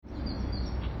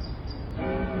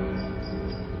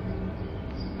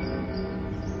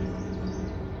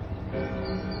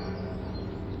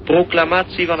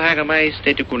Proclamatie van Hare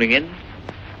Majesteit de Koningin.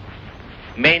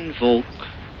 Mijn volk,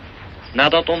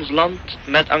 nadat ons land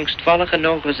met angstvallige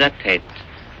nauwgezetheid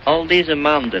al deze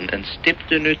maanden een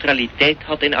stipte neutraliteit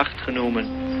had in acht genomen,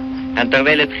 en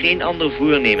terwijl het geen ander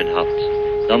voornemen had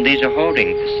dan deze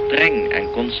houding streng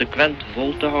en consequent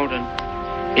vol te houden,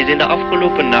 is in de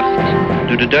afgelopen nacht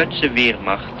door de Duitse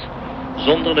Weermacht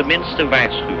zonder de minste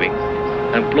waarschuwing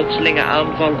een plotselinge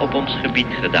aanval op ons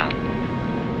gebied gedaan.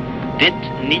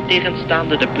 Dit niet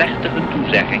tegenstaande de plechtige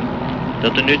toezegging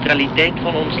dat de neutraliteit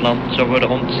van ons land zou worden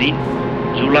ontzien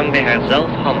zolang wij haar zelf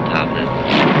handhaafden.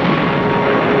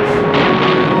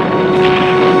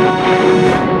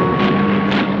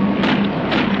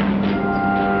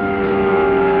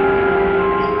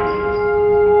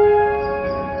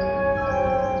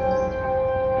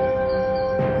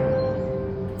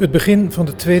 Het begin van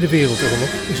de Tweede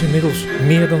Wereldoorlog is inmiddels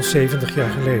meer dan 70 jaar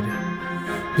geleden.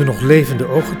 De nog levende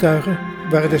ooggetuigen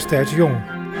waren destijds jong.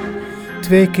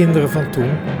 2 kinderen van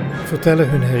toen vertellen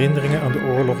hun herinneringen aan de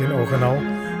oorlog in Ogenal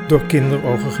door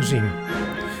kinderogen gezien.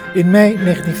 In mei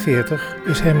 1940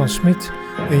 is Herman Smit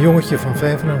een jongetje van 5,5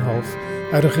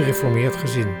 uit een gereformeerd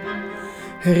gezin.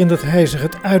 Herinnert hij zich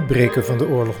het uitbreken van de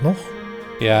oorlog nog?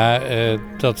 Ja,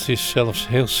 dat is zelfs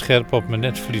heel scherp op mijn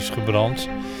netvlies gebrand.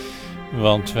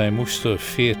 Want wij moesten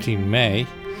 14 mei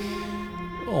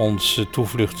onze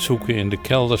toevlucht zoeken in de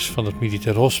kelders van het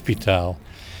militair hospitaal.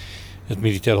 Het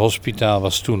militair hospitaal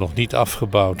was toen nog niet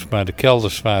afgebouwd, maar de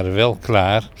kelders waren wel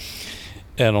klaar.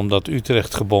 En omdat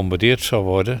Utrecht gebombardeerd zou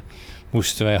worden,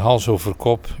 moesten wij hals over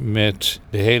kop met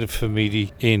de hele familie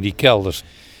in die kelders.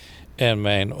 En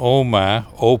mijn oma,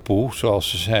 Opoe, zoals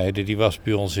ze zeiden, die was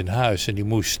bij ons in huis en die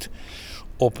moest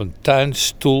op een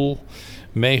tuinstoel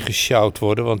meegesjouwd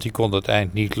worden, want die kon het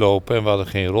eind niet lopen en we hadden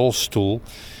geen rolstoel.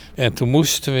 En toen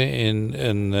moesten we in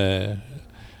een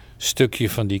stukje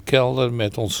van die kelder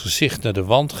met ons gezicht naar de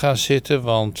wand gaan zitten,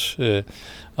 want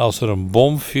als er een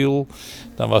bom viel,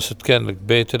 dan was het kennelijk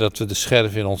beter dat we de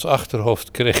scherf in ons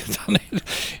achterhoofd kregen dan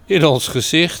in ons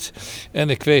gezicht. En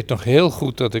ik weet nog heel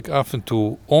goed dat ik af en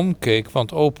toe omkeek,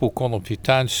 want Opoe kon op die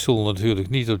tuinstoel natuurlijk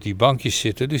niet op die bankjes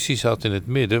zitten, dus die zat in het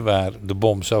midden waar de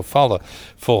bom zou vallen,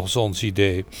 volgens ons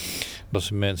idee. Dat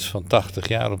was een mens van 80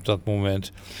 jaar op dat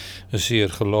moment. Een zeer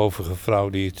gelovige vrouw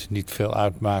die het niet veel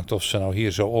uitmaakt of ze nou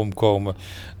hier zou omkomen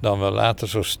dan wel later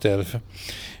zou sterven.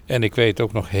 En ik weet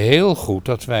ook nog heel goed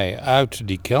dat wij uit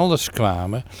die kelders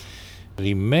kwamen.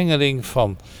 Die mengeling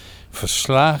van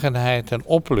verslagenheid en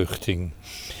opluchting.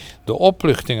 De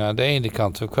opluchting aan de ene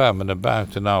kant, we kwamen naar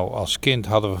buiten. Nou, als kind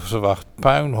hadden we verwacht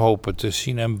puinhopen te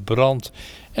zien en brand.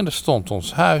 En er stond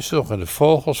ons huis nog en de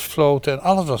vogels floten en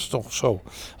alles was toch zo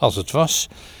als het was.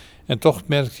 En toch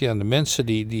merkte je aan de mensen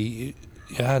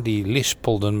die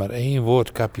lispelden maar 1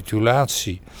 woord: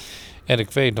 capitulatie. En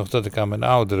ik weet nog dat ik aan mijn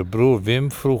oudere broer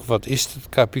Wim vroeg: wat is het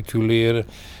capituleren?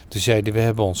 Toen zei hij: we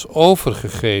hebben ons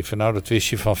overgegeven. Nou, dat wist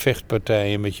je van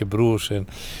vechtpartijen met je broers en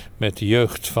met de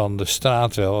jeugd van de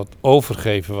straat wel. Wat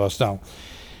overgeven was. Nou,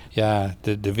 ja,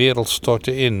 de wereld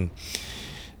stortte in.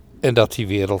 En dat die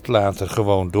wereld later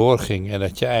gewoon doorging. En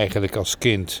dat je eigenlijk als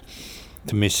kind,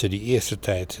 tenminste die eerste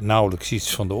tijd, nauwelijks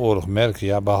iets van de oorlog merkte.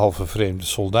 Ja, behalve vreemde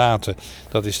soldaten.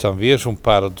 Dat is dan weer zo'n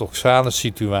paradoxale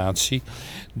situatie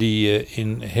die je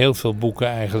in heel veel boeken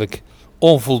eigenlijk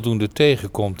onvoldoende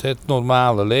tegenkomt. Het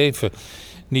normale leven.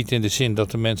 Niet in de zin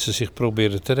dat de mensen zich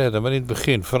proberen te redden. Maar in het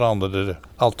begin veranderde,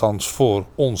 althans voor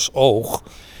ons oog,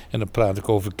 en dan praat ik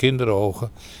over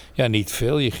kinderogen, ja, niet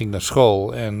veel. Je ging naar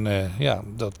school en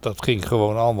dat ging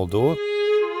gewoon allemaal door.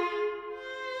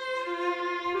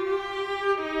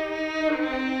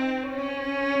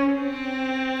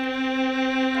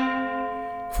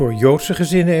 Voor Joodse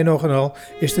gezinnen in Ogenal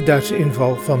is de Duitse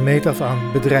inval van meet af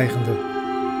aan bedreigender.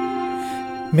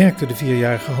 Merkte de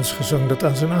 4-jarige Hans Gezang dat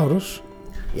aan zijn ouders?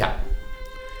 Ja,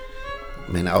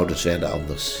 mijn ouders werden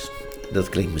anders. Dat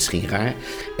klinkt misschien raar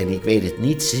en ik weet het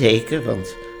niet zeker,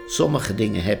 want sommige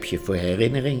dingen heb je voor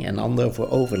herinnering en andere voor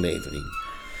overlevering.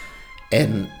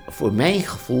 En voor mijn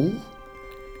gevoel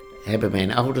hebben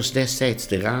mijn ouders destijds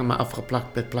de ramen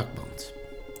afgeplakt met plakband.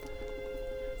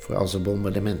 Voor als er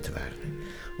bombardementen waren.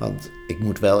 Want ik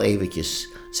moet wel eventjes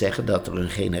zeggen dat er een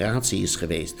generatie is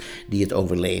geweest die het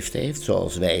overleefd heeft,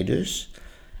 zoals wij dus.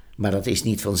 Maar dat is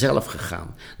niet vanzelf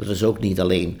gegaan. Dat is ook niet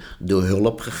alleen door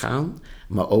hulp gegaan,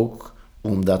 maar ook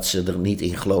omdat ze er niet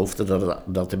in geloofden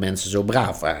dat de mensen zo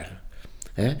braaf waren.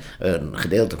 Een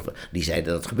gedeelte die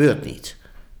zeiden dat gebeurt niet.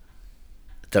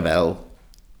 Terwijl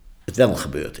het wel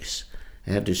gebeurd is.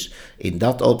 Dus in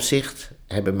dat opzicht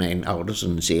hebben mijn ouders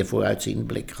een zeer vooruitziende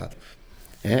blik gehad.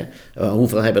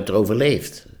 Hoeveel hebben het er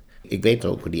overleefd? Ik weet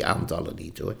ook die aantallen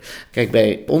niet hoor. Kijk,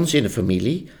 bij ons in de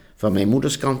familie Van mijn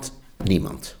moeders kant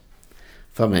niemand.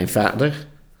 Van mijn vader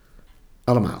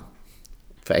allemaal.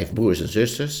 5 broers en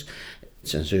zusters.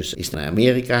 Zijn zus is naar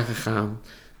Amerika gegaan.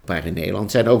 Een paar in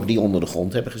Nederland. Zijn ook die onder de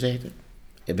grond hebben gezeten.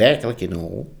 Werkelijk in een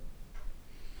hol.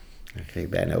 Dat kan je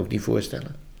bijna ook niet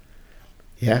voorstellen.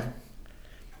 Ja,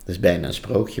 dat is bijna een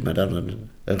sprookje, maar dan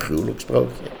een gruwelijk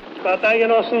sprookje.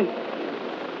 Parteigenossen,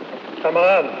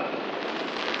 Kameraden,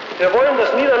 wir wollen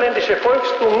das niederländische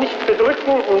Volkstum nicht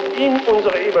bedrücken und ihm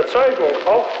unsere Überzeugung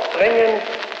aufdrängen,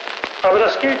 aber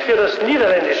das gilt für das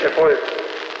niederländische Volk.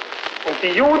 Und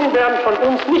die Juden werden von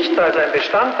uns nicht als ein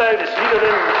Bestandteil des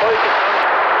niederländischen Volkes an.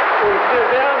 Und wir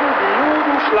werden die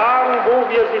Juden schlagen, wo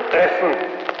wir sie treffen.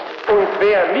 Und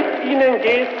wer mit ihnen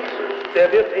geht, der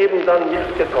wird eben dann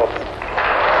nicht getroffen.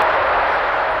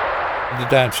 De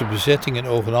Duitse bezetting in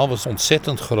Ogenal was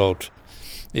ontzettend groot.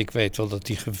 Ik weet wel dat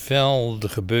die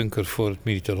geweldige bunker voor het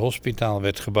militair hospitaal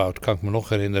werd gebouwd. Kan ik me nog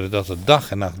herinneren dat het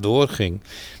dag en nacht doorging.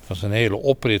 Er was een hele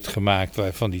oprit gemaakt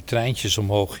waarvan die treintjes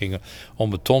omhoog gingen om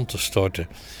beton te storten.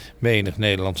 Menig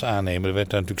Nederlands aannemer werd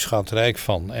daar natuurlijk schatrijk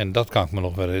van. En dat kan ik me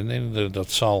nog wel herinneren.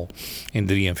 Dat zal in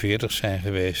 1943 zijn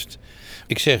geweest.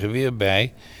 Ik zeg er weer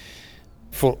bij,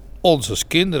 voor ons als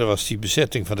kinderen was die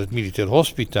bezetting van het militair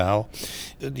hospitaal,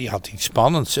 die had iets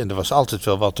spannends en er was altijd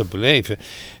wel wat te beleven.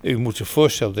 U moet zich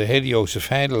voorstellen, de hele Jozef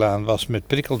Heidelaan was met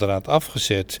prikkeldraad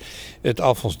afgezet. Het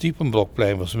Alfons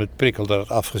Diepenblokplein was met prikkeldraad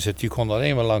afgezet. Je kon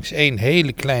alleen maar langs één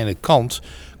hele kleine kant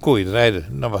kon je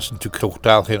rijden. Dan was natuurlijk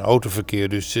totaal geen autoverkeer,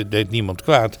 dus deed niemand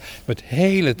kwaad. Maar het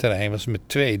hele terrein was met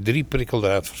 2-3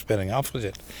 prikkeldraadversperringen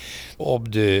afgezet.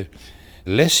 Op de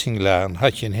Lessinglaan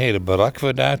had je een hele barak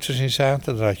waar Duitsers in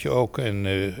zaten. Daar had je ook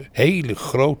een hele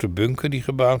grote bunker die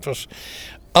gebouwd was.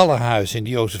 Alle huizen in de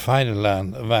Jozef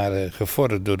Heidelaan waren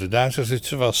gevorderd door de Duitsers. Dus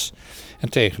was. En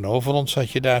tegenover ons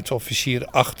had je Duitse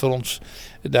officieren, achter ons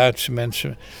Duitse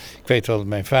mensen. Ik weet wel dat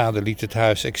mijn vader liet het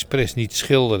huis expres niet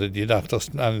schilderen. Die dacht, als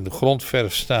het aan de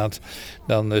grondverf staat,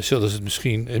 dan zullen ze het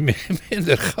misschien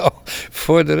minder gauw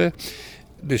vorderen.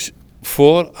 Dus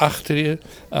voor, achter je,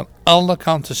 aan alle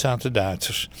kanten zaten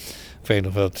Duitsers. Ik weet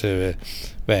nog dat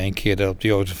wij een keer daar op de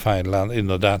Jozef Heidelaan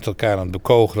inderdaad elkaar aan het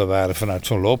bekogelen waren vanuit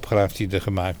zo'n loopgraaf die er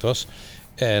gemaakt was.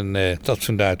 En dat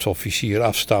zo'n Duitse officier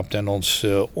afstapte en ons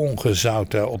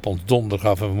ongezout op ons donder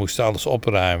gaf en we moesten alles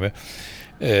opruimen.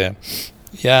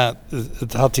 Ja,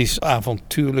 het had iets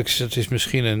avontuurlijks. Het is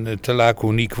misschien een te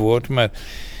laconiek woord, maar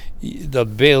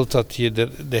dat beeld dat je er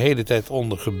de hele tijd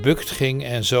onder gebukt ging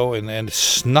en zo en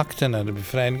snakte naar de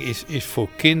bevrijding is voor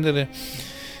kinderen,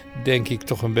 denk ik,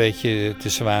 toch een beetje te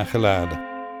zwaar geladen.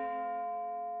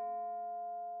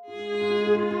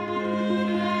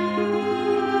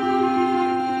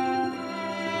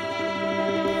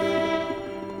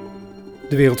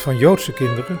 De wereld van Joodse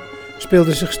kinderen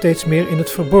speelde zich steeds meer in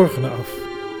het verborgene af.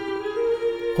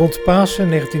 Rond Pasen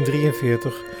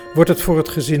 1943 wordt het voor het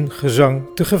gezin Gezang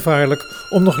te gevaarlijk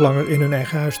om nog langer in hun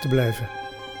eigen huis te blijven.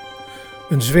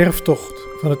 Een zwerftocht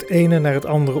van het ene naar het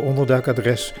andere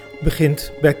onderduikadres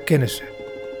begint bij kennissen.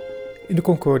 In de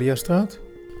Concordiastraat?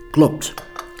 Klopt.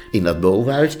 In dat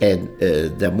bovenhuis. En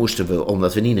daar moesten we,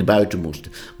 omdat we niet naar buiten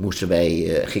moesten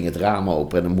wij, ging het raam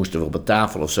open en dan moesten we op een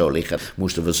tafel of zo liggen.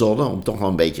 Moesten we zonnen om toch wel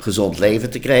een beetje gezond leven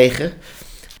te krijgen.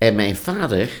 En mijn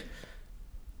vader,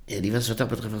 die was wat dat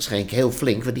betreft waarschijnlijk heel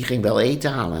flink, want die ging wel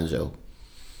eten halen en zo.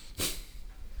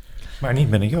 Maar niet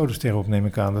met een jodenster op, neem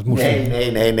ik aan. Dat moest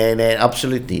Nee,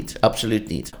 absoluut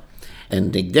niet.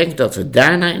 En ik denk dat we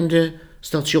daarna in de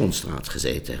Stationsstraat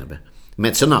gezeten hebben.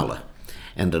 Met z'n allen.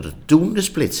 En dat er toen de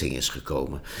splitsing is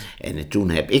gekomen. En toen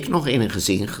heb ik nog in een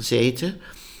gezin gezeten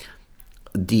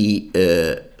die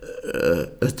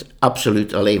het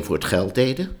absoluut alleen voor het geld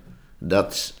deden.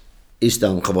 Dat is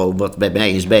dan gewoon wat bij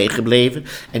mij is bijgebleven.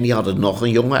 En die hadden nog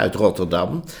een jongen uit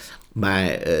Rotterdam.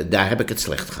 Maar daar heb ik het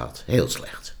slecht gehad. Heel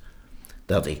slecht.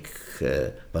 Dat ik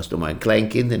was nog maar een klein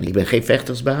kind en ik ben geen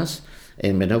vechtersbaas.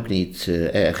 En ben ook niet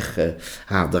erg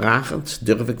haatdragend,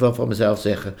 durf ik wel van mezelf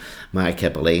zeggen. Maar ik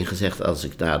heb alleen gezegd, als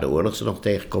ik na de oorlog ze nog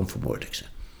tegenkom, vermoord ik ze.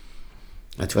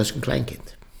 En toen was ik een klein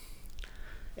kind.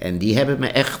 En die hebben me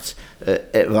echt,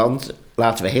 want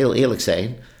laten we heel eerlijk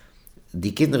zijn,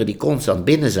 die kinderen die constant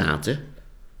binnen zaten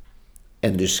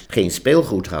en dus geen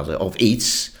speelgoed hadden of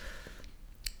iets,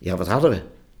 ja, wat hadden we?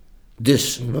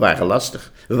 Dus we waren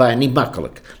lastig, we waren niet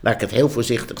makkelijk, laat ik het heel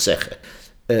voorzichtig zeggen.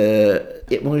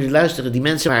 Moet je luisteren, die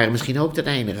mensen waren misschien ook ten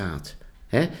einde raad.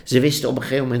 Hè? Ze wisten op een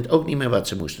gegeven moment ook niet meer wat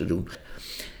ze moesten doen.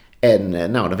 En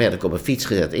nou, dan werd ik op een fiets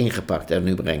gezet, ingepakt en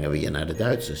nu brengen we je naar de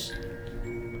Duitsers.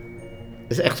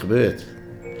 Dat is echt gebeurd.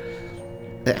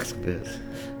 Echt gebeurd.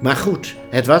 Maar goed,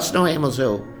 het was nou eenmaal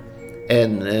zo.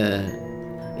 En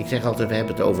ik zeg altijd, we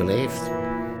hebben het overleefd.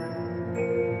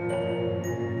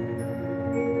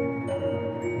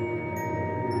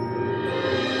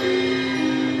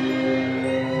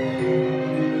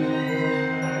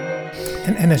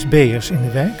 en NSB'ers in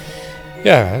de wijk?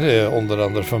 Ja, onder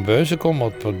andere Van Beuzenkom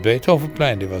op het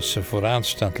Beethovenplein. Die was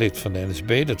vooraanstaand lid van de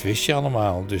NSB, dat wist je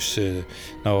allemaal. Dus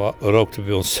nou rookte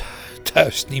bij ons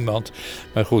thuis niemand.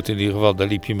 Maar goed, in ieder geval, daar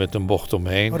liep je met een bocht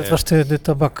omheen. Oh, dat was de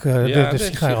tabak, de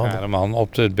sigarenman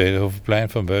op het Beethovenplein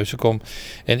van Beuzenkom.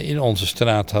 En in onze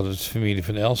straat hadden we de familie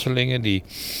van Elselingen.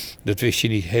 Dat wist je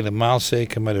niet helemaal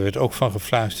zeker, maar er werd ook van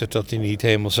gefluisterd dat hij niet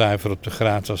helemaal zuiver op de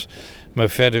graad was. Maar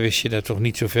verder wist je daar toch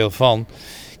niet zoveel van.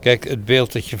 Kijk, het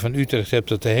beeld dat je van Utrecht hebt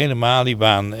dat de hele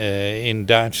Malibaan in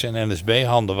Duitse en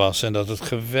NSB-handen was. En dat het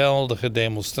geweldige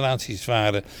demonstraties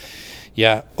waren.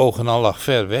 Ja, oog en al lag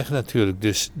ver weg natuurlijk.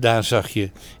 Dus daar zag je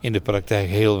in de praktijk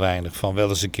heel weinig van. Wel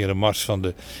eens een keer een mars van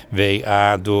de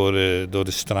WA door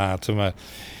de straten. Maar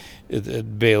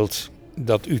het beeld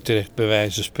dat Utrecht bij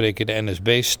wijze van spreken de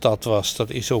NSB-stad was, dat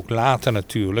is ook later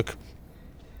natuurlijk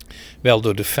wel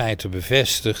door de feiten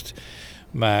bevestigd.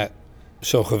 Maar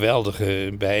zo'n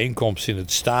geweldige bijeenkomst in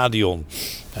het stadion,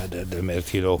 daar merkt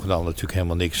je oog en al natuurlijk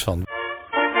helemaal niks van.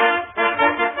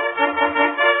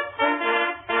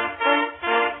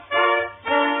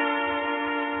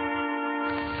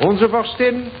 Onze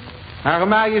vorstin, Hare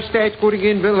Majesteit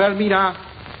Koningin Wilhelmina,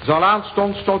 zal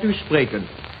aanstonds tot u spreken.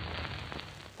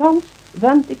 Thans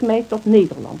wend ik mij tot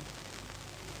Nederland.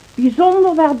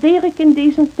 Bijzonder waardeer ik in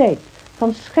deze tijd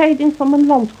van scheiding van mijn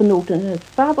landgenoten in het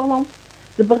vaderland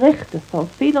de berichten van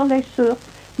velerlei soort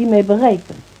die mij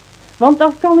bereiken. Want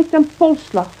al kan ik den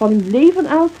polsslag van uw leven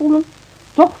aanvoelen,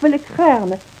 toch wil ik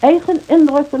gaarne eigen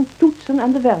indrukken toetsen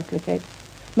aan de werkelijkheid.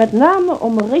 Met name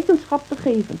om rekenschap te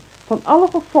geven van alle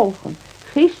gevolgen,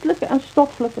 geestelijke en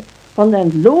stoffelijke, van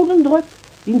den lodendruk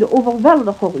die de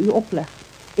overweldiger u oplegt.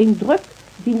 Een druk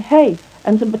die hij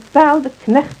en zijn betaalde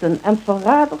knechten en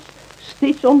verraders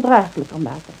steeds ondraaglijker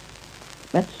maken.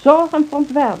 Met zorg en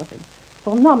verontwaardiging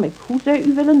vernam ik hoe zij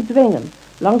u willen dwingen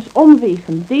langs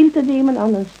omwegen deel te nemen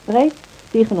aan een strijd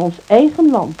tegen ons eigen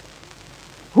land.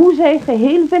 Hoe zij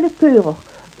geheel willekeurig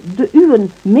de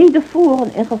uwen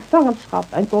medevoeren in gevangenschap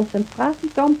en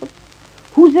concentratiekampen.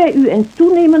 Hoe zij u in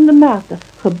toenemende mate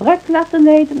gebrek laten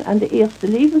lijden aan de eerste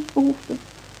levensbehoeften.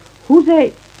 Hoe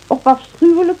zij op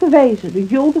afschuwelijke wijze de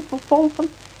Joden vervolgen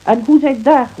en hoe zij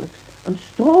dagelijks een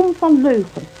stroom van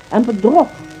leugen en bedrog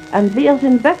en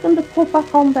weerzinwekkende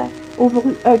propaganda over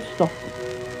u uitstoften.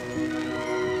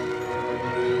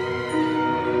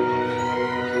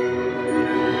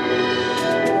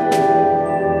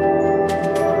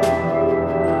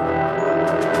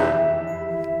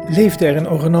 Leefde er in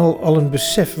Ogenal al een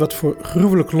besef wat voor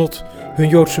gruwelijk lot hun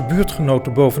Joodse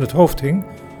buurtgenoten boven het hoofd hing?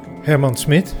 Herman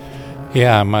Smit?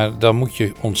 Ja, maar dan moet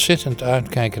je ontzettend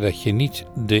uitkijken dat je niet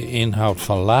de inhoud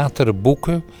van latere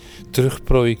boeken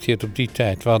terugprojecteert op die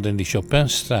tijd. We hadden in die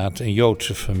Chopinstraat een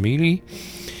Joodse familie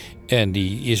en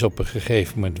die is op een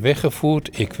gegeven moment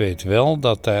weggevoerd. Ik weet wel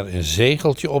dat daar een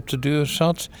zegeltje op de deur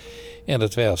zat en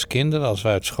dat wij als kinderen, als we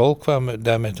uit school kwamen,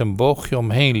 daar met een boogje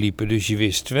omheen liepen. Dus je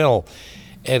wist wel,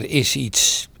 er is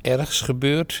iets ergs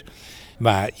gebeurd.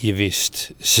 Maar je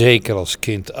wist zeker als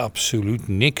kind absoluut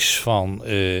niks van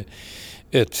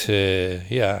het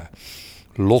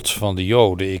lot van de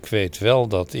Joden. Ik weet wel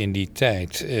dat in die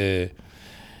tijd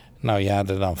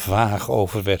er dan vaag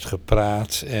over werd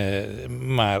gepraat.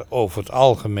 Maar over het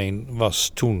algemeen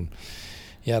was toen,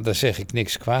 daar zeg ik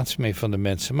niks kwaads mee van de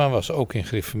mensen, maar was ook in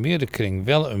gereformeerde kring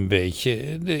wel een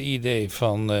beetje de idee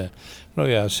van,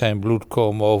 zijn bloed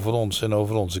komen over ons en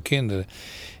over onze kinderen.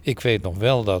 Ik weet nog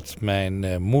wel dat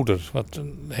mijn moeder, wat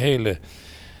een hele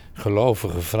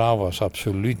gelovige vrouw was,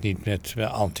 absoluut niet met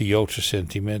anti-Joodse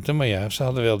sentimenten, maar ze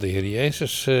hadden wel de Heer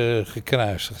Jezus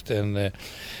gekruisigd. En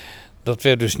dat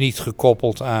werd dus niet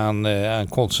gekoppeld aan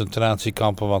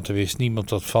concentratiekampen, want er wist niemand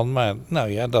wat van. Maar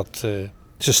dat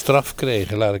ze straf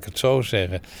kregen, laat ik het zo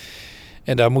zeggen.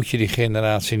 En daar moet je die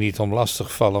generatie niet om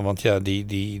lastigvallen, want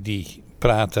die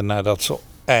praten nadat ze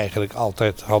eigenlijk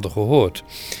altijd hadden gehoord.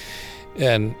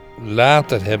 En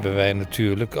later hebben wij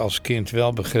natuurlijk als kind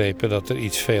wel begrepen dat er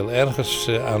iets veel ergers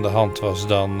aan de hand was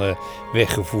dan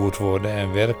weggevoerd worden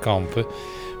en werkkampen.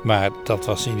 Maar dat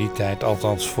was in die tijd,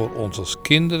 althans voor ons als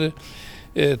kinderen,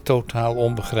 totaal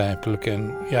onbegrijpelijk.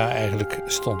 En eigenlijk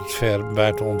stond het ver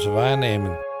buiten onze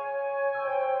waarneming.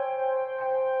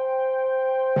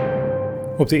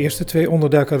 Op de eerste 2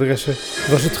 onderduikadressen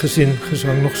was het gezin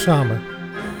Gezang nog samen.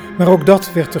 Maar ook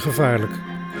dat werd te gevaarlijk.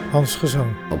 Hans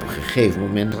Gezang. Op een gegeven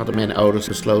moment hadden mijn ouders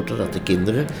besloten dat de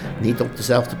kinderen niet op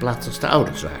dezelfde plaats als de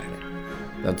ouders waren.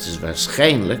 Dat is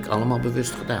waarschijnlijk allemaal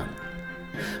bewust gedaan.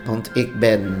 Want ik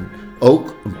ben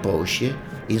ook een poosje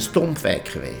in Stompwijk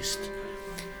geweest.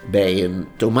 Bij een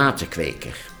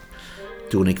tomatenkweker.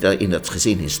 Toen ik daar in dat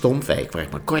gezin in Stompwijk, waar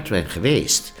ik maar kort ben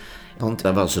geweest, Want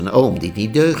er was een oom die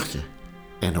niet deugde.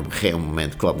 En op een gegeven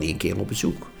moment kwam die een keer op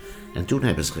bezoek. En toen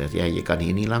hebben ze gezegd, ja, je kan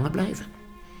hier niet langer blijven.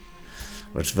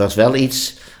 Het was wel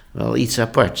iets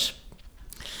aparts.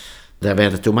 Daar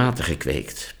werden tomaten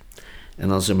gekweekt.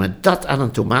 En als ze maar dat aan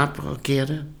een tomaat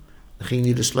parkeerden, dan ging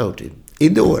die de sloot in.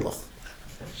 In de oorlog.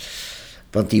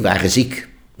 Want die waren ziek.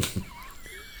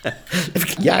 Dat heb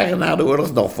ik jaren na de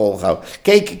oorlog nog volgehouden.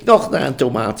 Keek ik nog naar een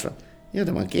tomaat van, ja,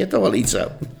 daar mankeert toch wel iets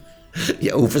aan.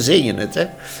 Je overzin je het, hè.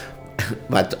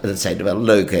 Maar dat zijn wel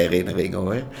leuke herinneringen,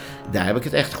 hoor. Daar heb ik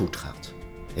het echt goed gehad.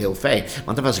 Heel fijn.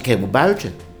 Want dan was ik helemaal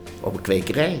buiten. Op een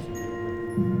kwekerij.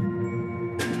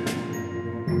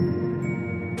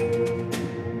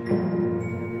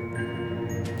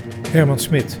 Herman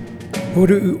Smit,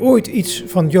 hoorde u ooit iets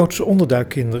van Joodse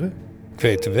onderduikkinderen? Ik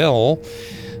weet wel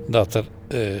dat er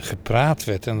gepraat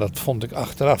werd, en dat vond ik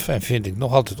achteraf en vind ik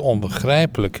nog altijd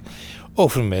onbegrijpelijk,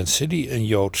 over mensen die een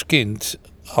Joods kind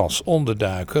als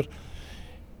onderduiker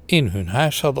in hun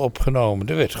huis hadden opgenomen.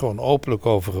 Er werd gewoon openlijk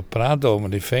over gepraat.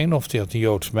 Dominee Veenhof, die had een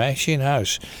Joods meisje in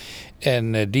huis.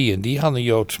 En die had een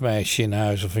Joods meisje in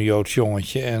huis of een Joods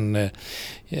jongetje. En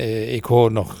ik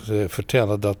hoor nog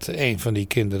vertellen dat een van die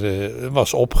kinderen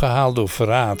was opgehaald door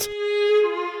verraad.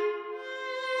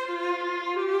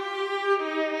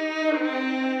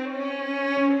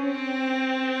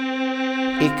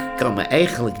 Ik kan me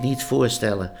eigenlijk niet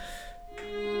voorstellen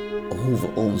hoe we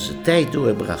onze tijd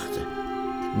doorbrachten.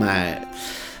 Maar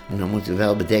dan moeten we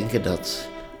wel bedenken dat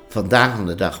vandaag aan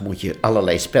de dag moet je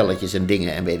allerlei spelletjes en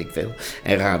dingen en weet ik veel.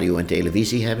 En radio en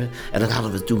televisie hebben. En dat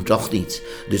hadden we toen toch niet.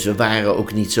 Dus we waren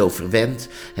ook niet zo verwend.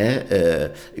 Hè?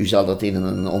 U zal dat in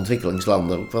een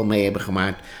ontwikkelingsland ook wel mee hebben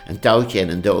gemaakt. Een touwtje en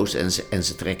een doos en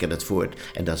ze trekken het voort.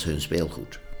 En dat is hun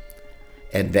speelgoed.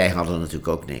 En wij hadden natuurlijk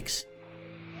ook niks.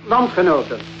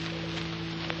 Landgenoten,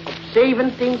 op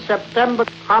 17 september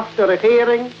gaf de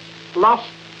regering last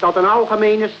tot een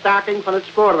algemene staking van het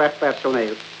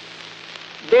spoorwegpersoneel.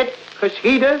 Dit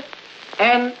geschiedde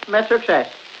en met succes.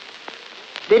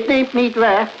 Dit neemt niet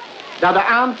weg dat de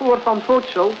aanvoer van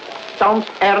voedsel thans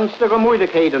ernstige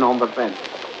moeilijkheden ondervindt.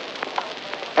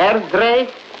 Er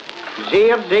dreigt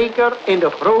zeer zeker in de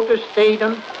grote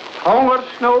steden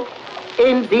hongersnood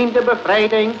indien de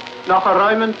bevrijding nog een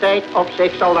ruime tijd op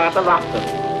zich zal laten wachten.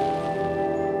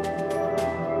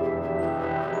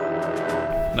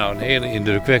 Nou, een hele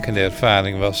indrukwekkende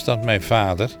ervaring was dat mijn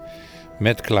vader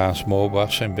met Klaas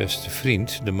Mobach, zijn beste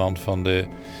vriend, de man van de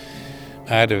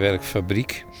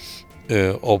aardewerkfabriek,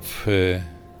 op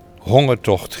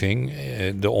hongertocht ging.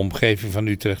 De omgeving van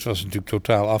Utrecht was natuurlijk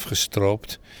totaal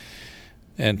afgestroopt.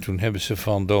 En toen hebben ze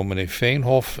van dominee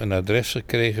Veenhof een adres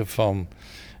gekregen van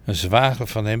een zwager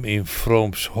van hem in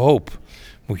Vroomshoop.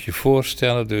 Moet je je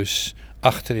voorstellen, dus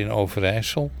achter in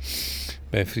Overijssel,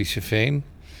 bij Frieseveen.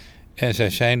 En zij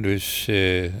zijn dus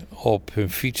op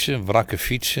hun fietsen, wrakke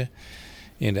fietsen,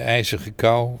 in de ijzige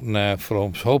kou naar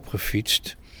Vroomshoop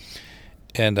gefietst.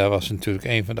 En daar was natuurlijk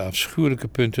een van de afschuwelijke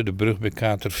punten de brug bij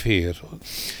Katerveer.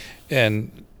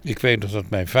 En ik weet nog dat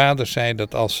mijn vader zei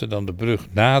dat als ze dan de brug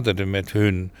naderden met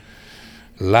hun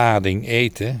lading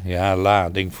eten, ja,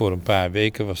 lading voor een paar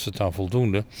weken was het dan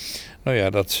voldoende, nou ja,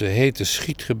 dat ze hete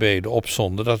schietgebeden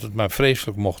opzonden dat het maar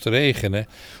vreselijk mocht regenen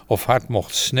of hard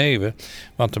mocht sneeuwen,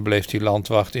 want dan bleef die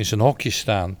landwacht in zijn hokje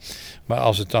staan. Maar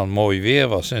als het dan mooi weer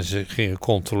was en ze gingen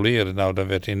controleren, nou, dan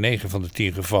werd in 9 van de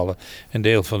 10 gevallen een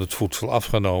deel van het voedsel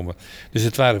afgenomen. Dus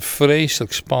het waren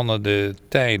vreselijk spannende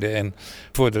tijden en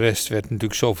voor de rest werd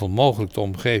natuurlijk zoveel mogelijk de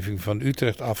omgeving van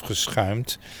Utrecht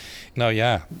afgeschuimd. Nou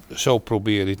ja, zo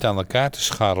probeer je het aan elkaar te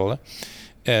scharrelen.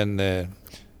 En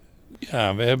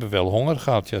ja, we hebben wel honger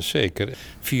gehad, ja zeker.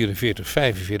 44,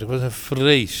 45 was een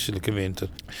vreselijke winter.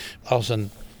 Als een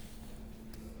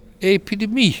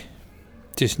epidemie.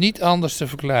 Het is niet anders te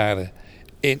verklaren.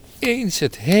 Ineens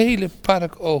het hele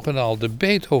park Ogenal, de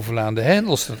Beethovenlaan, de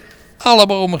Hendelstraat, alle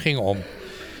bomen gingen om.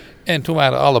 En toen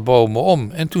waren alle bomen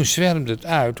om. En toen zwermde het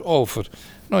uit over,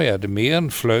 nou ja, de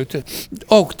meren, Vleuten.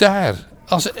 Ook daar,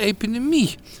 als een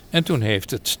epidemie. En toen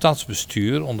heeft het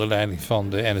stadsbestuur, onder leiding van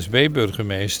de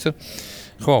NSB-burgemeester,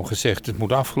 gewoon gezegd, het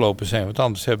moet afgelopen zijn, want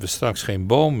anders hebben we straks geen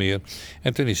boom meer.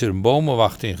 En toen is er een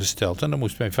bomenwacht ingesteld. En dan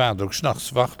moest mijn vader ook 's nachts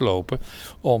wacht lopen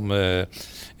om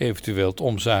eventueel het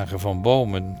omzagen van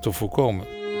bomen te voorkomen.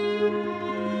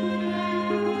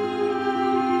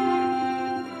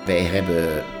 Wij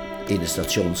hebben in de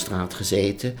Stationsstraat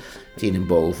gezeten, in een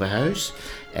bovenhuis.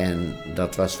 En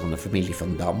dat was van de familie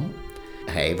van Dam.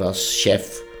 Hij was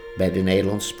chef bij de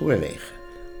Nederlandse Spoorwegen.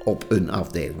 Op een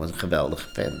afdeling, was een geweldige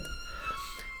vent.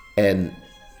 En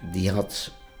die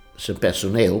had zijn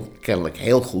personeel kennelijk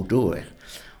heel goed door.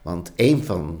 Want een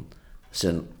van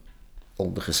zijn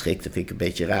ondergeschikte vind ik een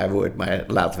beetje een raar woord, maar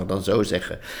laten we dan zo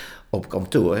zeggen, op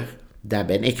kantoor, daar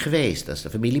ben ik geweest. Dat is de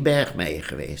familie Bergmeijer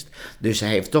geweest. Dus hij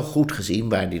heeft toch goed gezien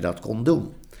waar hij dat kon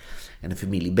doen. En de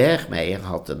familie Bergmeijer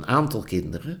had een aantal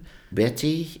kinderen,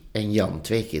 Betty en Jan,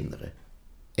 2 kinderen.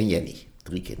 En Jenny,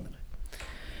 3 kinderen.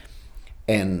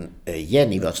 En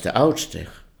Jenny was de oudste.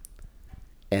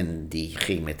 En die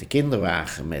ging met de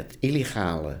kinderwagen met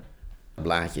illegale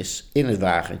blaadjes in het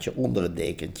wagentje, onder het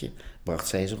dekentje, bracht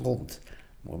zij ze rond.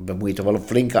 Dan moet je toch wel een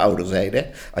flinke ouder zijn, hè?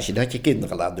 Als je dat je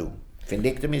kinderen laat doen. Vind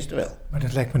ik tenminste wel. Maar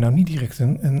dat lijkt me nou niet direct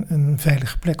een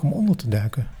veilige plek om onder te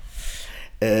duiken.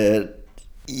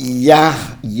 Ja.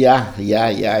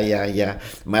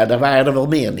 Maar daar waren er wel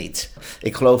meer niet.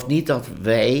 Ik geloof niet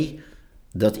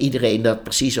dat iedereen dat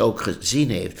precies ook gezien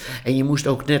heeft. En je moest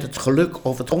ook net het geluk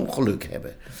of het ongeluk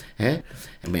hebben. Hè?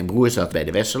 En mijn broer zat bij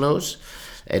de Wesseloos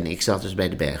en ik zat dus bij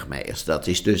de Bergmeijers. Dat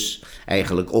is dus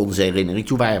eigenlijk onze herinnering.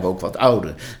 Toen waren we ook wat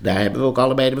ouder. Daar hebben we ook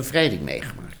allebei de bevrijding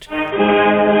meegemaakt.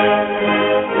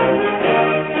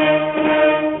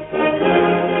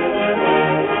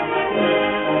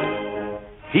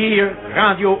 Hier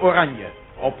Radio Oranje.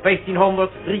 Op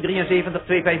 1500, 373,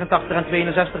 285 en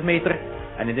 62 meter.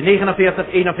 En in de 49,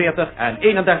 41 en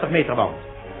 31 meter band.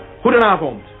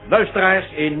 Goedenavond,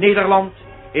 luisteraars in Nederland,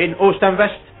 in Oost en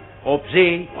West, op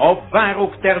zee of waar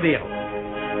ook ter wereld.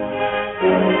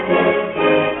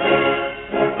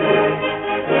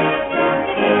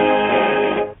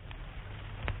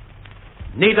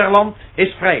 Nederland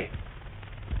is vrij.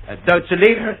 Het Duitse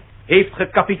leger heeft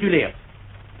gecapituleerd.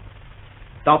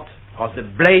 Dat was de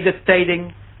blijde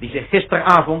tijding die zich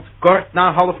gisteravond kort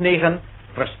na 20:30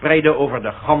 verspreidde over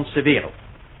de ganse wereld.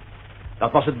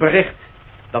 Dat was het bericht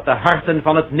dat de harten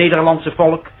van het Nederlandse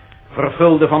volk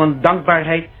vervulde van een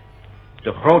dankbaarheid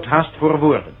te groot haast voor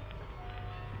woorden.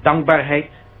 Dankbaarheid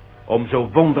om zo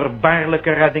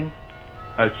wonderbaarlijke redding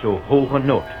uit zo hoge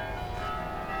nood.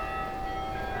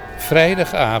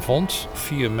 Vrijdagavond,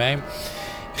 4 mei,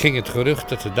 ging het gerucht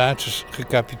dat de Duitsers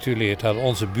gecapituleerd hadden.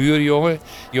 Onze buurjongen,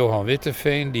 Johan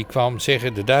Witteveen, die kwam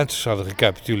zeggen de Duitsers hadden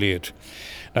gecapituleerd.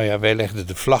 Nou ja, wij legden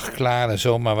de vlag klaar en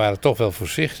zo, maar waren toch wel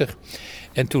voorzichtig.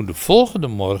 En toen de volgende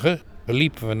morgen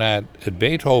liepen we naar het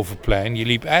Beethovenplein. Je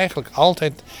liep eigenlijk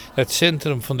altijd naar het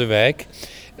centrum van de wijk.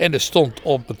 En er stond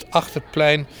op het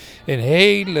achterplein een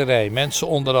hele rij mensen,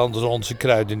 onder andere onze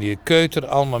kruidenier Keuter,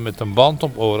 allemaal met een band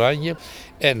op oranje.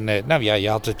 En nou ja, je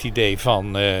had het idee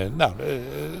van,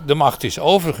 de macht is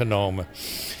overgenomen.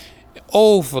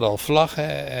 Overal vlaggen.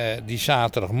 Die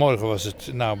zaterdagmorgen was het,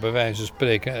 nou bij wijze van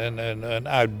spreken, een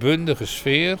uitbundige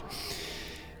sfeer.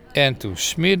 En toen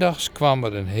 's middags kwam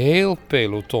er een heel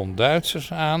peloton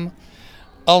Duitsers aan.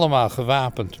 Allemaal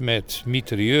gewapend met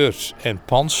mitrailleurs en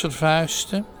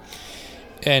pantservuisten.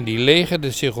 En die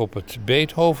legerden zich op het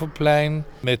Beethovenplein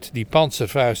met die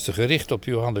pantservuisten gericht op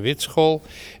Johan de Witschool.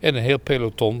 En een heel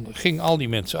peloton ging al die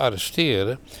mensen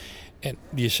arresteren. En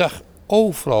je zag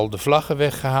overal de vlaggen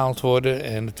weggehaald worden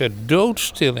en het werd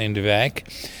doodstil in de wijk.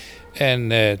 En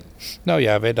nou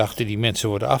ja, wij dachten die mensen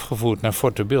worden afgevoerd naar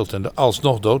Fort de Bilt en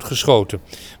alsnog doodgeschoten.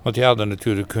 Want die hadden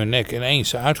natuurlijk hun nek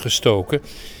ineens uitgestoken.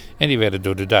 En die werden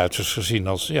door de Duitsers gezien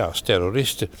als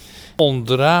terroristen.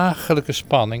 Ondraaglijke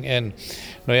spanning. En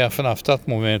nou ja, vanaf dat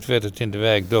moment werd het in de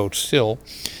wijk doodstil.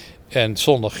 En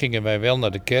zondag gingen wij wel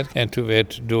naar de kerk. En toen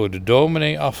werd door de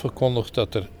dominee afgekondigd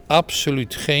dat er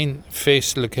absoluut geen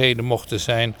feestelijkheden mochten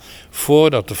zijn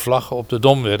voordat de vlaggen op de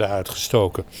Dom werden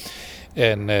uitgestoken.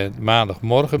 En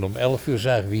maandagmorgen om 11 uur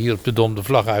zagen we hier op de Dom de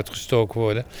vlag uitgestoken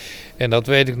worden. En dat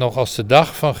weet ik nog als de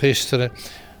dag van gisteren.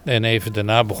 En even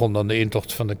daarna begon dan de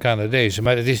intocht van de Canadezen.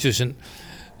 Maar het is dus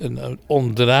een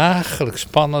ondraaglijk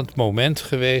spannend moment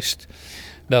geweest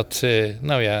dat er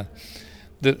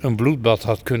een bloedbad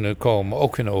had kunnen komen,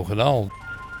 ook in Ogenal.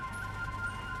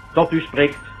 Tot u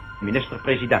spreekt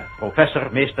minister-president, professor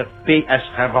meester P.S.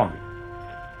 Gerbrandi.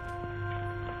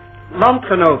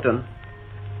 Landgenoten,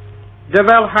 de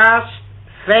welhaast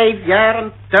 5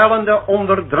 jaren tellende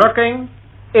onderdrukking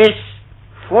is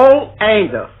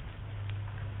voleind.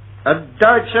 Het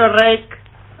Duitse Rijk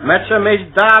met zijn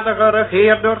misdadige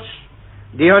regeerders,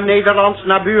 die hun Nederlands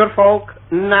nabuurvolk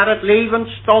naar het leven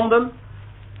stonden,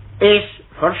 is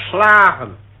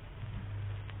verslagen.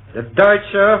 De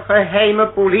Duitse geheime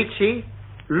politie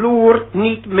loert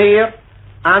niet meer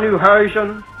aan uw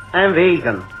huizen en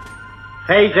wegen.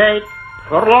 Gij zijt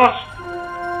verlost.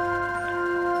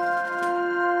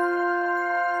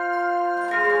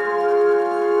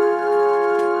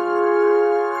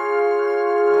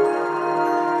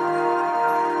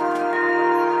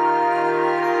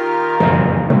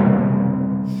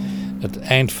 Het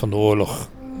eind van de oorlog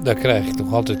daar krijg ik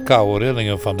nog altijd koude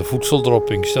rillingen van. De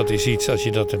voedseldroppings, dat is iets, als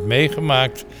je dat hebt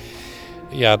meegemaakt,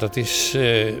 ja, dat is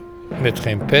met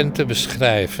geen pen te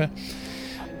beschrijven.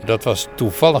 Dat was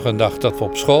toevallig een dag dat we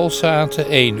op school zaten,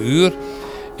 1 uur.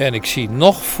 En ik zie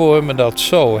nog voor me dat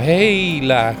zo heel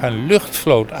laag een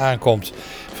luchtvloot aankomt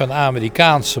van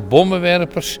Amerikaanse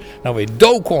bommenwerpers. Nou, we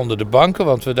doken onder de banken,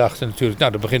 want we dachten natuurlijk,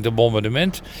 nou, er begint een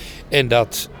bombardement. En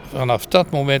dat vanaf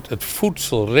dat moment het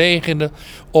voedsel regende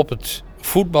op het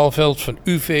voetbalveld van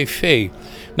UVV.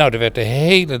 Nou, er werd de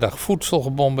hele dag voedsel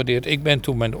gebombardeerd. Ik ben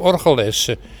toen mijn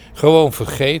orgellessen gewoon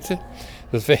vergeten.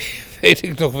 Dat weet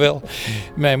ik nog wel.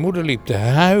 Mijn moeder liep te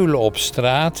huilen op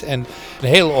straat en de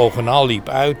hele oog en al liep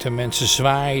uit en mensen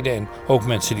zwaaiden en ook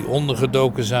mensen die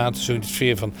ondergedoken zaten, zo in de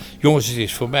sfeer van, jongens, het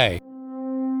is voorbij.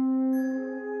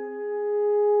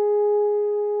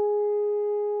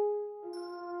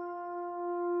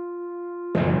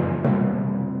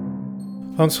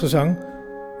 Hans Gezang,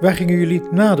 waar gingen jullie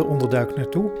na de onderduik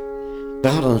naartoe? We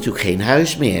hadden natuurlijk geen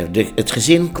huis meer. Het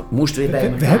gezin moest weer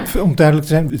bij elkaar. Om duidelijk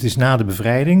te zijn, het is na de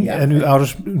bevrijding. Ja. En uw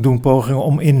ouders doen pogingen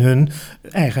om in hun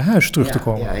eigen huis terug te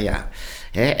komen. Ja.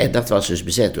 En dat was dus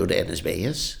bezet door de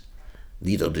NSB'ers.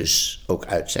 Die er dus ook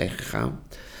uit zijn gegaan.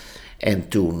 En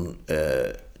toen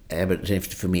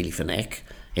heeft de familie van Eck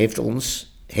heeft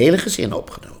ons hele gezin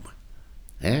opgenomen.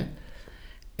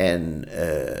 En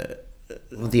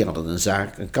want die hadden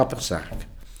een kapperszaak.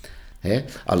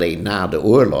 Alleen na de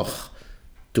oorlog,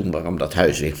 toen kwam dat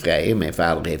huis weer vrij en mijn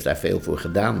vader heeft daar veel voor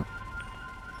gedaan.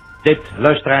 Dit,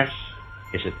 luisteraars,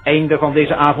 is het einde van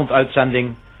deze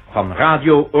avonduitzending van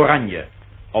Radio Oranje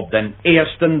op den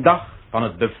eerste dag van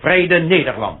het bevrijde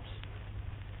Nederland.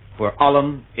 Voor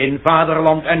allen in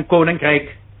vaderland en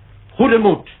koninkrijk, goede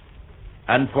moed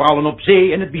en voor allen op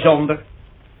zee in het bijzonder,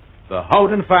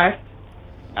 behouden vaart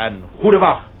en goede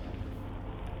wacht.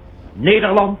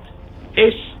 Nederland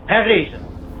is herrezen.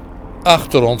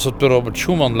 Achter ons op de Robert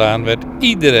Schumannlaan werd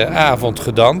iedere avond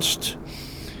gedanst.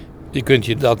 Je kunt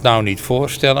je dat nou niet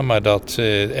voorstellen, maar dat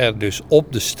er dus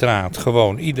op de straat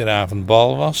gewoon iedere avond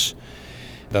bal was.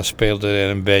 Dan speelde er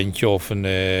een bandje of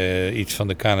iets van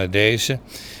de Canadezen.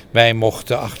 Wij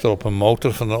mochten achter op een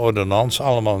motor van de ordonnans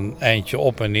allemaal een eindje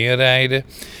op en neer rijden.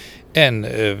 En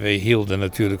we hielden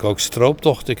natuurlijk ook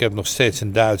strooptochten. Ik heb nog steeds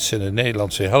een Duitse en een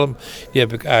Nederlandse helm. Die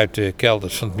heb ik uit de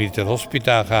kelders van het Militair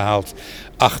Hospitaal gehaald.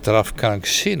 Achteraf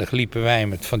krankzinnig liepen wij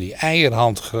met van die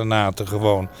eierhandgranaten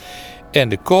gewoon. En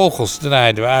de kogels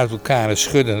draaiden we uit elkaar en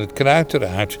schudden het kruid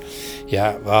eruit.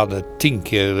 Ja, we hadden 10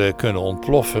 keer kunnen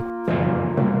ontploffen.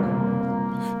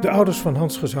 De ouders van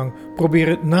Hans Gezang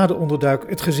proberen na de onderduik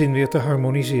het gezin weer te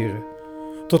harmoniseren.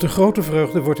 Tot een grote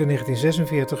vreugde wordt in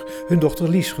 1946 hun dochter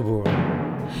Lies geboren.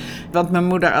 Wat mijn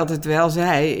moeder altijd wel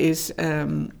zei is,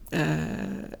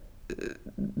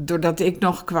 doordat ik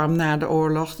nog kwam na de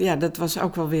oorlog, ja, dat was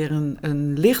ook wel weer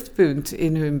een lichtpunt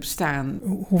in hun bestaan.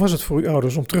 Hoe was het voor uw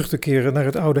ouders om terug te keren naar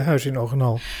het oude huis in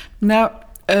Ogenal? Nou,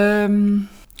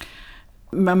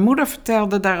 mijn moeder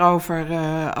vertelde daarover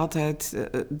altijd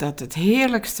dat het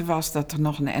heerlijkste was dat er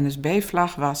nog een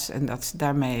NSB-vlag was en dat ze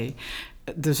daarmee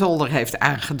de zolder heeft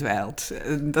aangedwijld.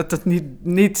 Dat het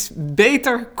niet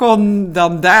beter kon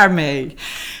dan daarmee.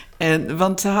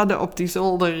 Want ze hadden op die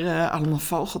zolder allemaal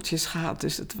vogeltjes gehad,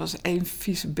 dus het was één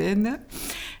vieze bende.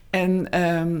 En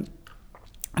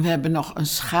we hebben nog een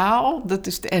schaal, dat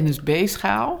is de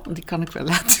NSB-schaal. Die kan ik wel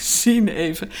laten zien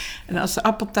even. En als ze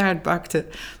appeltaart bakten,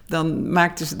 dan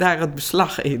maakten ze daar het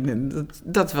beslag in. En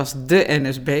dat was de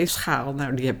NSB-schaal.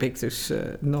 Nou, die heb ik dus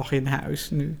nog in huis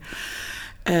nu.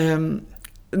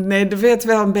 Nee, er werd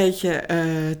wel een beetje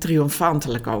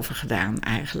triomfantelijk over gedaan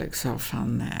eigenlijk. Zo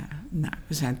van, nou,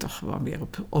 we zijn toch gewoon weer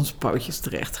op onze pootjes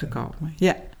terechtgekomen.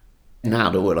 Ja. Na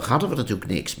de oorlog hadden we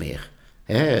natuurlijk niks meer.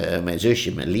 Mijn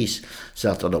zusje, mijn Lies,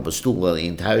 zat dan op een stoel waar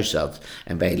in het huis zat.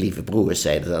 En wij lieve broers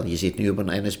zeiden dan, je zit nu op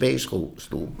een NSB-stoel.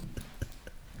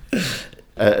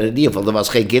 In ieder geval, er was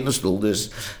geen kinderstoel,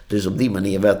 dus op die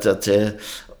manier werd dat...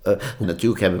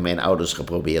 natuurlijk hebben mijn ouders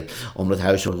geprobeerd om het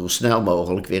huis zo snel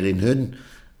mogelijk weer in hun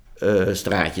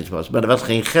straatje te passen. Maar er was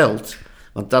geen geld,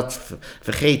 want dat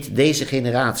vergeet deze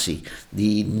generatie,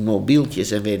 die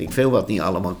mobieltjes en weet ik veel wat niet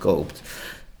allemaal koopt.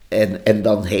 En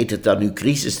dan heet het dan nu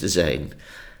crisis te zijn.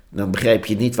 Dan begrijp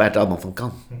je niet waar het allemaal van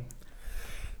kan.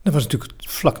 Dat was natuurlijk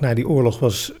vlak na die oorlog,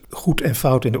 was goed en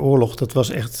fout in de oorlog, dat was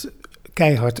echt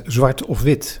keihard zwart of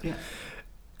wit. Ja.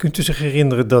 Kunt u zich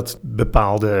herinneren dat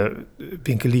bepaalde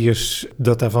winkeliers,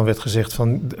 dat daarvan werd gezegd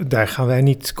van, daar gaan wij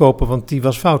niet kopen, want die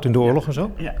was fout in de oorlog en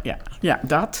zo? Ja,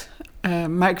 dat.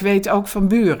 Maar ik weet ook van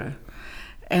buren.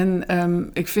 En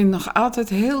ik vind nog altijd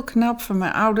heel knap van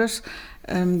mijn ouders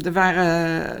Er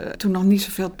waren toen nog niet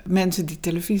zoveel mensen die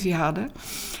televisie hadden.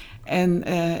 En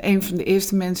een van de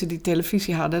eerste mensen die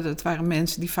televisie hadden, dat waren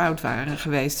mensen die fout waren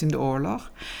geweest in de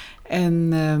oorlog.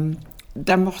 En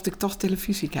daar mocht ik toch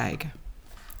televisie kijken.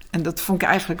 En dat vond ik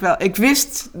eigenlijk wel... Ik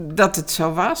wist dat het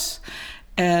zo was,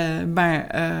 maar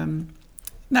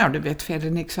er werd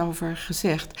verder niks over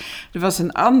gezegd. Er was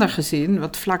een ander gezin,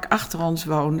 wat vlak achter ons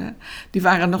woonde. Die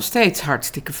waren nog steeds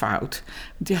hartstikke fout.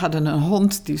 Die hadden een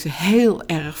hond die ze heel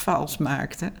erg vals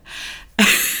maakte.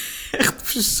 Echt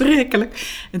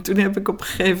verschrikkelijk. En toen heb ik op een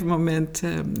gegeven moment...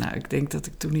 ik denk dat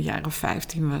ik toen een jaar of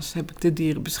 15 was... heb ik de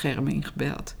dierenbescherming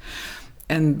gebeld.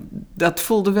 En dat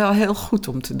voelde wel heel goed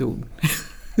om te doen.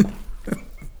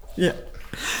 Ja.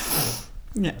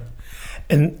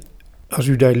 En als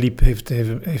u daar liep,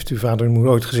 heeft uw vader en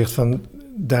moeder ooit gezegd van...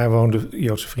 daar woonden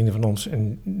Joodse vrienden van ons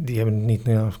en die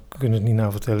kunnen het niet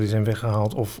navertellen, die zijn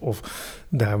weggehaald. Of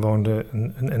daar woonde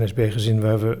een NSB-gezin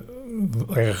waar we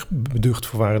erg beducht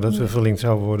voor waren dat we verlinkt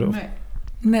zouden worden. Of...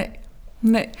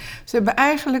 Nee. Ze hebben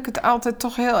eigenlijk het altijd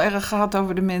toch heel erg gehad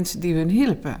over de mensen die hun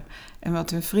hielpen. En wat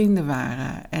hun vrienden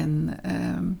waren. En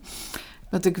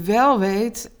wat ik wel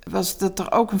weet, was dat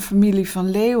er ook een familie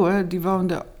van Leeuwen, die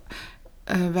woonde...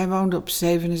 wij woonden op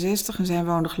 67 en zij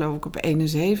woonden geloof ik op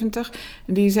 71.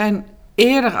 En die zijn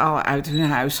eerder al uit hun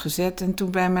huis gezet. En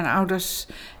toen bij mijn ouders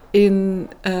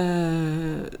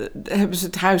hebben ze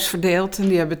het huis verdeeld. En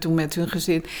die hebben toen met hun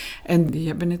gezin... En die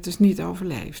hebben het dus niet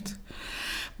overleefd.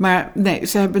 Maar nee,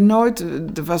 ze hebben nooit...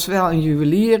 Er was wel een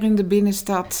juwelier in de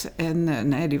binnenstad. En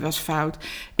nee, die was fout.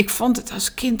 Ik vond het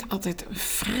als kind altijd een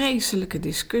vreselijke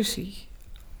discussie.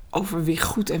 Over wie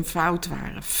goed en fout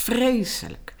waren.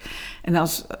 Vreselijk. En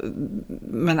als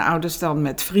mijn ouders dan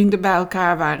met vrienden bij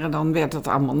elkaar waren... dan werd dat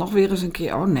allemaal nog weer eens een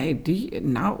keer... oh nee, die,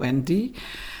 nou en die.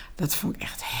 Dat vond ik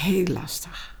echt heel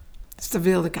lastig. Dus dat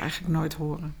wilde ik eigenlijk nooit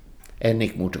horen. En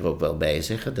ik moet er ook wel bij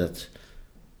zeggen dat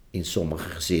in sommige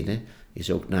gezinnen...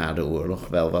 is ook na de oorlog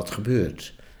wel wat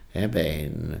gebeurd.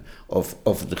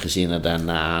 Of de gezinnen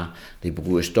daarna, die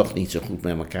broers toch niet zo goed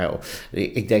met elkaar.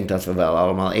 Ik denk dat we wel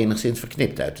allemaal enigszins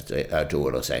verknipt uit de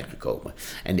oorlog zijn gekomen.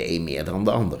 En de een meer dan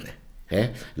de andere.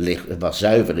 Het was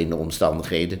zuiver in de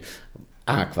omstandigheden.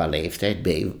 A, qua leeftijd. B,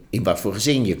 in wat voor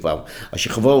gezin je kwam. Als je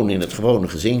gewoon in het gewone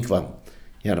gezin kwam,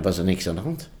 ja, dan was er niks aan de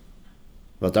hand.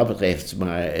 Wat dat betreft,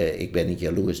 maar ik ben niet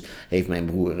jaloers, heeft mijn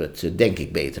broer het denk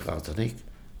ik beter gehad dan ik.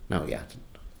 Nou ja,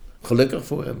 gelukkig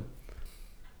voor hem.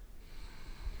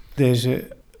 Deze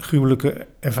gruwelijke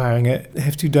ervaringen,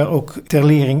 heeft u daar ook ter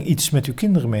lering iets met uw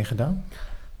kinderen mee gedaan?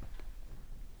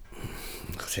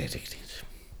 Dat weet ik niet.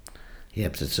 Je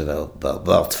hebt het ze wel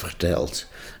wat verteld,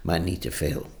 maar niet te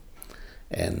veel.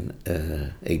 En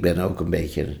ik ben ook een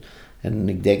beetje... En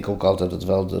ik denk ook altijd dat het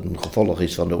wel een gevolg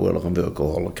is van de oorlog een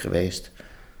workaholic geweest.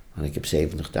 Want ik heb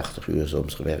 70, 80 uur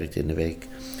soms gewerkt in de week.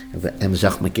 En we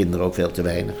zag mijn kinderen ook veel te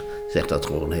weinig. Ik zeg dat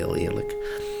gewoon heel eerlijk.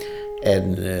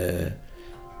 En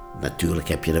natuurlijk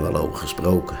heb je er wel over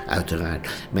gesproken, uiteraard.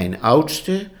 Mijn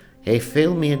oudste heeft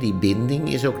veel meer die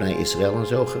binding, is ook naar Israël en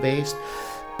zo geweest,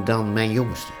 dan mijn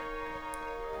jongste.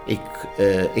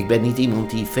 Ik ben niet iemand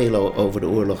die veel over de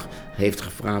oorlog heeft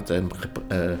gepraat en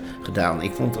gedaan.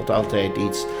 Ik vond dat altijd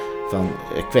iets van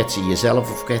kwets je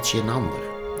jezelf of kwets je een ander.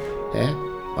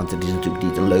 Want het is natuurlijk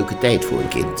niet een leuke tijd voor een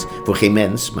kind. Voor geen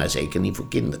mens, maar zeker niet voor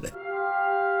kinderen.